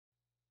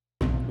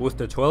With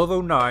the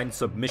 1209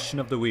 submission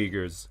of the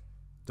Uyghurs,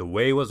 the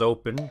way was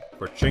open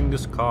for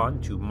Genghis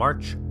Khan to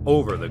march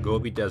over the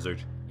Gobi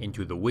Desert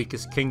into the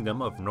weakest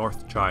kingdom of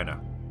North China,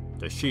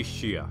 the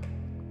Hsia,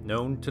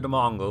 known to the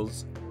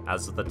Mongols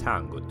as the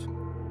Tangut.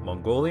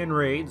 Mongolian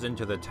raids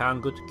into the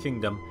Tangut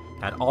Kingdom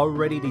had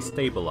already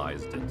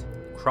destabilized it.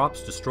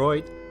 Crops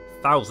destroyed,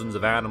 thousands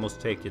of animals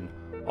taken,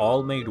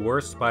 all made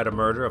worse by the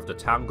murder of the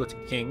Tangut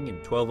king in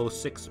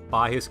 1206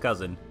 by his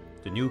cousin,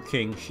 the new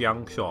king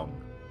Xiangshong.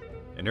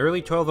 In early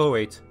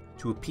 1208,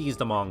 to appease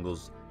the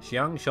Mongols,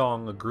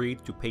 Xiangshong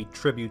agreed to pay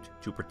tribute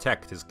to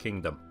protect his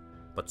kingdom,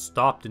 but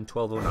stopped in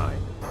 1209.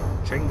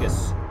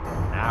 Genghis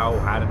now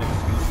had an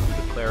excuse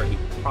to declare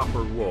a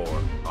proper war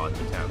on the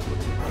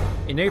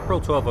Tangut. In April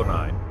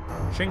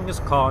 1209, Genghis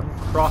Khan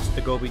crossed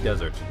the Gobi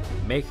Desert,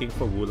 making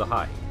for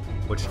Wulahai,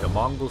 which the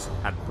Mongols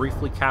had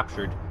briefly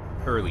captured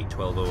early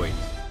 1208.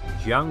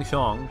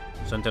 Xiangshong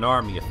sent an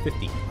army of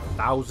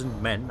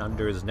 50,000 men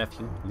under his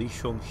nephew Li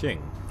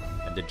Shongxing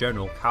and the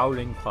general Cao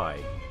Linghai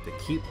to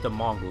keep the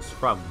Mongols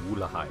from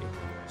Wulahai.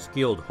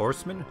 Skilled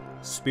horsemen,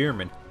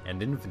 spearmen,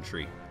 and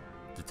infantry,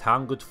 the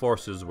Tangut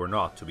forces were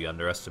not to be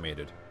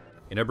underestimated.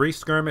 In a brief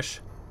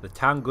skirmish, the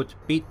Tangut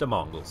beat the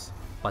Mongols,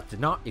 but did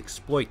not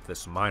exploit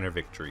this minor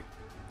victory.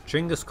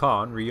 Genghis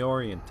Khan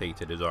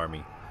reorientated his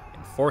army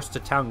and forced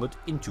the Tangut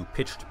into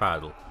pitched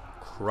battle,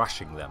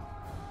 crushing them.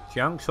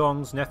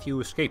 Xiangshong's nephew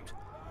escaped,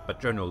 but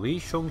General Li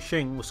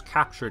Shongxing was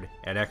captured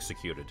and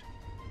executed.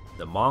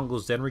 The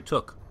Mongols then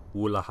retook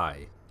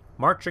Wulahai.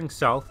 Marching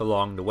south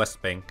along the west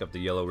bank of the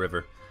Yellow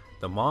River,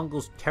 the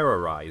Mongols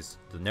terrorized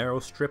the narrow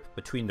strip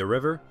between the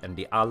river and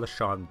the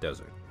Alashan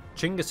Desert.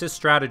 Chinggis'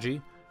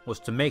 strategy was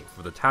to make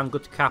for the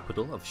Tangut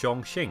capital of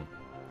Chongqing,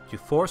 to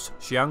force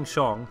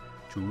Xiangshong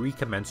to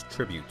recommence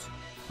tribute,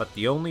 but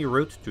the only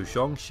route to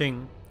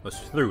Chongqing was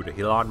through the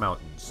Helan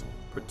Mountains,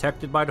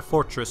 protected by the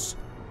fortress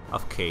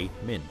of K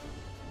Min.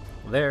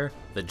 There,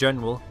 the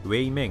general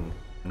Wei Ming,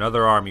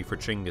 another army for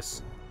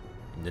Genghis.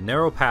 In the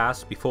narrow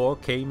pass before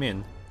K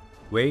Min,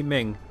 Wei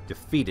Ming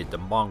defeated the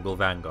Mongol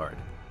vanguard,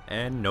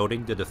 and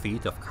noting the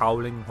defeat of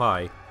Cao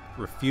Linghai,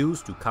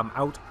 refused to come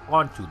out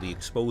onto the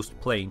exposed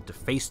plain to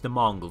face the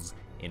Mongols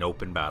in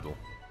open battle.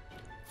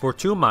 For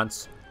 2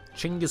 months,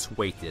 Genghis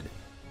waited,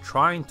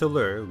 trying to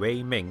lure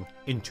Wei Ming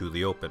into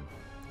the open.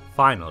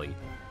 Finally,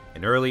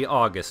 in early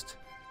August,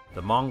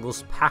 the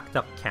Mongols packed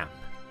up camp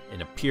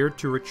and appeared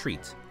to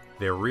retreat,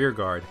 their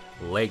rearguard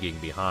lagging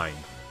behind.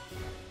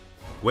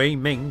 Wei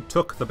Ming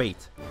took the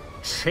bait,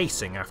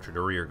 chasing after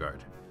the rearguard,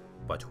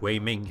 but Wei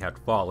Ming had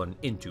fallen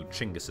into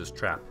Genghis'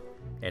 trap,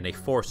 and a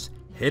force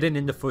hidden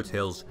in the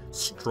foothills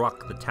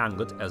struck the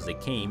Tangut as they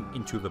came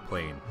into the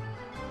plain.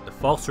 The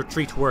false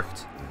retreat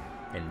worked,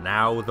 and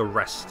now the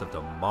rest of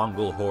the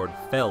Mongol horde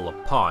fell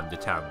upon the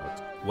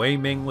Tangut. Wei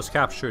Ming was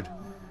captured,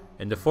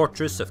 and the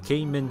fortress of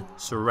Keimin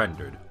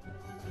surrendered.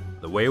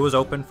 The way was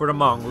open for the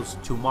Mongols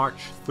to march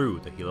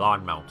through the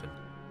Helan Mountain.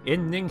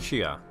 In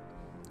Ningxia,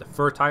 the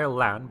fertile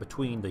land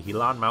between the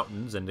Helan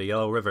Mountains and the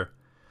Yellow River,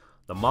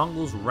 the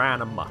Mongols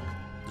ran amok,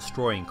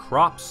 destroying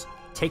crops,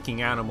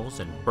 taking animals,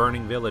 and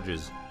burning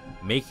villages,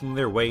 making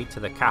their way to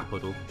the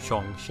capital,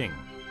 Chongqing.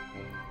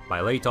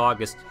 By late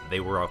August, they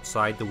were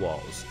outside the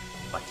walls,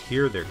 but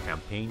here their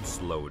campaign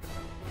slowed.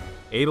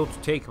 Able to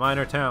take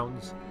minor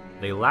towns,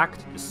 they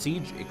lacked the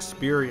siege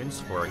experience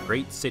for a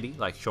great city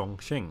like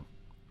Chongqing.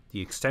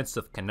 The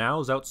extensive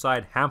canals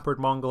outside hampered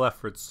Mongol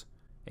efforts,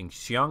 and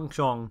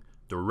Xiangshong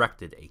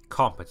directed a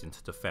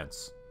competent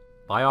defense.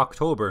 By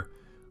October,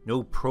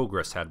 no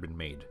progress had been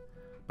made,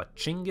 but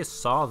Genghis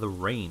saw the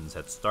rains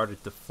had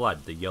started to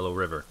flood the Yellow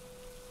River.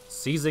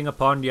 Seizing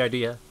upon the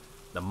idea,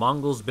 the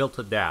Mongols built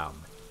a dam,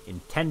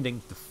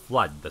 intending to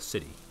flood the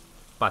city.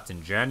 But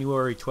in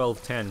January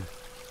 1210,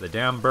 the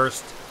dam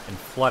burst and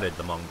flooded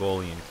the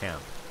Mongolian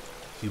camp.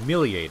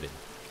 Humiliated,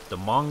 the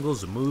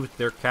Mongols moved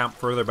their camp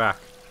further back,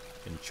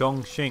 and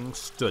Chongqing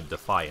stood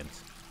defiant.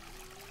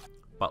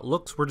 But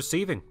looks were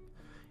deceiving.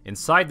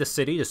 Inside the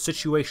city, the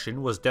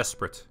situation was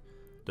desperate.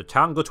 The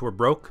Tangut were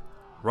broke,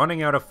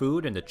 running out of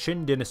food, and the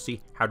Jin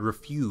Dynasty had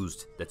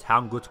refused the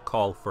Tangut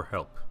call for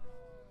help.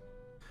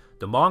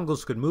 The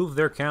Mongols could move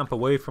their camp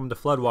away from the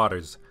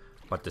floodwaters,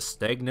 but the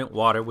stagnant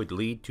water would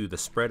lead to the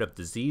spread of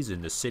disease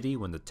in the city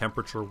when the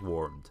temperature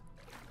warmed.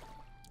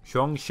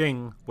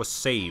 Chongqing was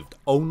saved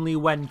only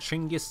when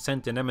Genghis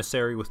sent an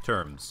emissary with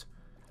terms,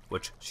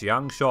 which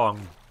Xiangshong,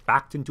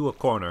 backed into a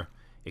corner,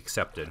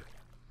 accepted.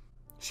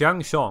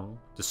 Xiangshong,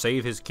 to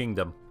save his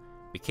kingdom,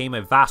 became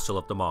a vassal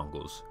of the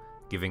Mongols,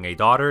 giving a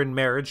daughter in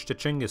marriage to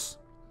Genghis.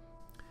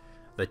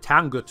 The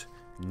Tangut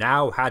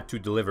now had to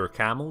deliver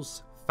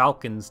camels,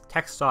 falcons,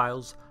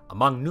 textiles,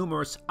 among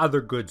numerous other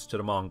goods to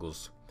the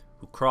Mongols,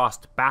 who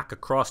crossed back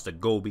across the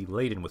Gobi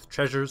laden with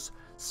treasures,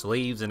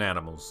 slaves, and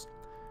animals.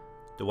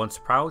 The once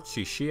proud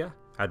Hsia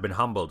had been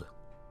humbled,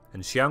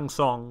 and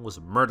Xiangshong was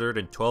murdered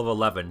in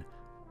 1211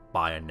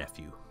 by a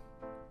nephew.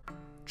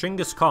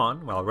 Genghis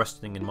Khan, while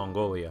resting in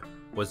Mongolia,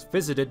 was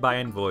visited by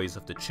envoys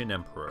of the Qin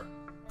Emperor,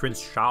 Prince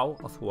Shao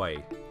of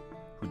Hui,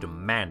 who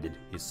demanded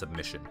his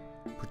submission,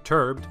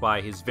 perturbed by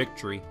his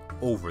victory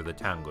over the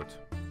Tangut.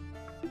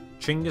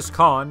 Genghis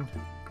Khan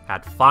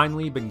had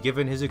finally been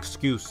given his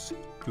excuse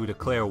to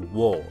declare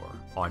war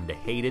on the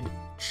hated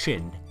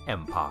Qin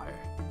Empire.